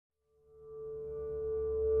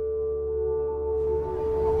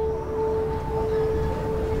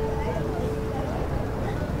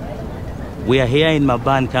We are here in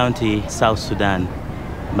Maban County, South Sudan.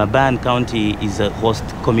 Maban County is a host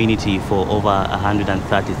community for over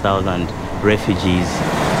 130,000 refugees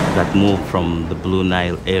that moved from the Blue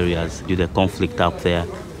Nile areas due to the conflict up there.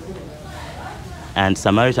 And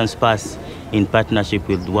Samaritan Pass, in partnership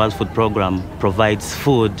with the World Food Program, provides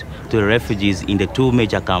food to the refugees in the two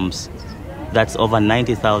major camps. That's over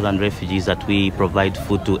 90,000 refugees that we provide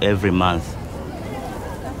food to every month.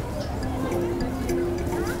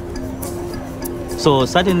 So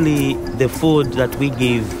certainly the food that we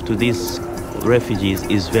give to these refugees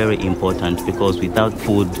is very important, because without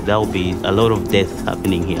food there will be a lot of death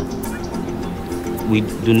happening here. We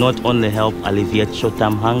do not only help alleviate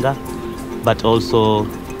short-term hunger, but also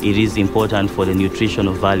it is important for the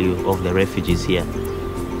nutritional value of the refugees here.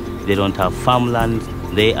 They don't have farmland,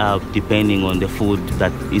 they are depending on the food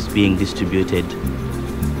that is being distributed.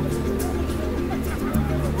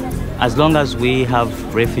 As long as we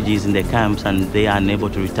have refugees in the camps and they are unable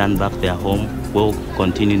to return back to their home, we'll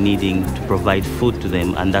continue needing to provide food to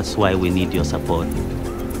them, and that's why we need your support.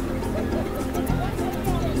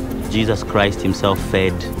 Jesus Christ himself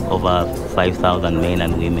fed over 5,000 men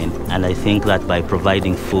and women, and I think that by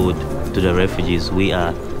providing food to the refugees, we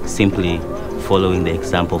are simply following the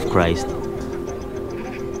example of Christ.